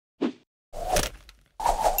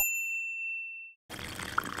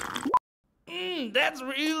That's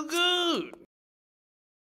real good.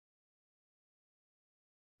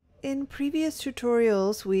 In previous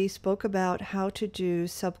tutorials, we spoke about how to do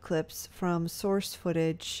subclips from source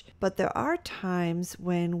footage, but there are times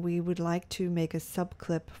when we would like to make a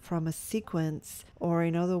subclip from a sequence, or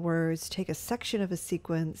in other words, take a section of a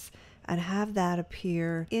sequence and have that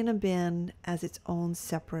appear in a bin as its own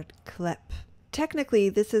separate clip. Technically,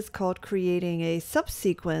 this is called creating a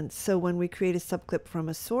subsequence. So when we create a subclip from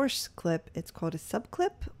a source clip, it's called a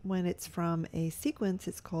subclip. When it's from a sequence,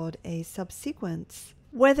 it's called a subsequence.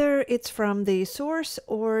 Whether it's from the source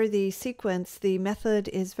or the sequence, the method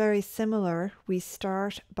is very similar. We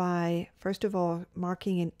start by, first of all,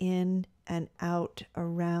 marking an in and out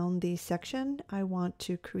around the section I want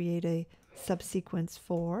to create a subsequence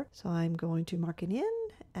for. So I'm going to mark an in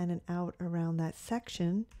and an out around that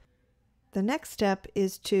section. The next step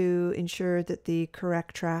is to ensure that the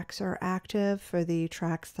correct tracks are active for the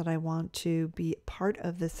tracks that I want to be part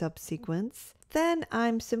of the subsequence. Then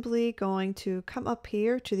I'm simply going to come up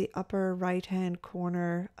here to the upper right-hand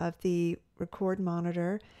corner of the record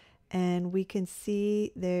monitor, and we can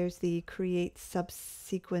see there's the Create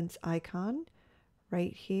Subsequence icon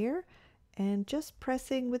right here. And just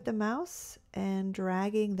pressing with the mouse and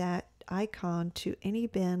dragging that icon to any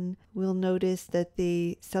bin, we'll notice that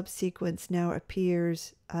the subsequence now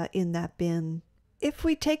appears in that bin. If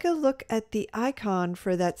we take a look at the icon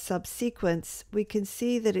for that subsequence, we can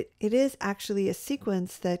see that it is actually a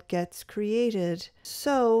sequence that gets created.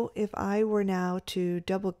 So if I were now to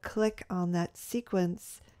double click on that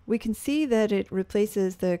sequence, we can see that it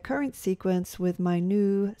replaces the current sequence with my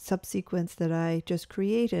new subsequence that I just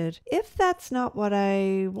created. If that's not what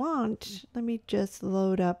I want, let me just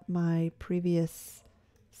load up my previous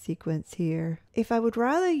sequence here. If I would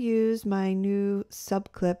rather use my new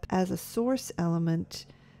subclip as a source element,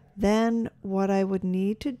 then what I would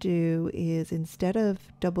need to do is, instead of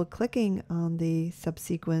double clicking on the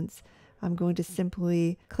subsequence, I'm going to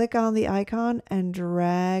simply click on the icon and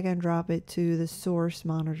drag and drop it to the source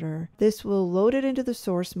monitor. This will load it into the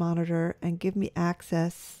source monitor and give me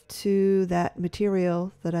access to that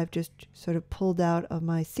material that I've just sort of pulled out of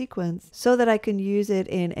my sequence so that I can use it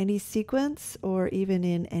in any sequence or even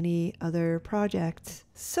in any other project.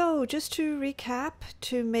 So just to recap,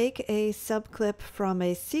 to make a subclip from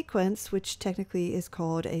a sequence, which technically is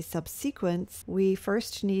called a subsequence, we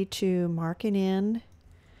first need to mark an in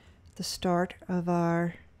the start of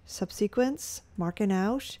our subsequence, mark an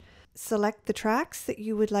out, select the tracks that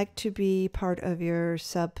you would like to be part of your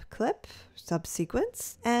subclip,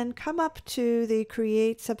 subsequence, and come up to the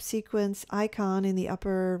Create Subsequence icon in the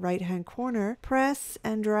upper right-hand corner, press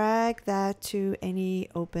and drag that to any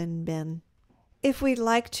open bin. If we'd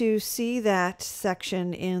like to see that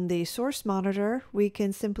section in the source monitor, we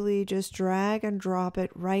can simply just drag and drop it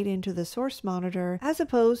right into the source monitor, as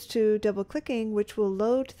opposed to double clicking, which will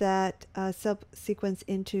load that subsequence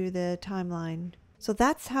into the timeline. So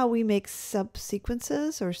that's how we make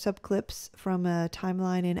subsequences or subclips from a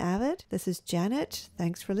timeline in Avid. This is Janet.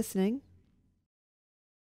 Thanks for listening.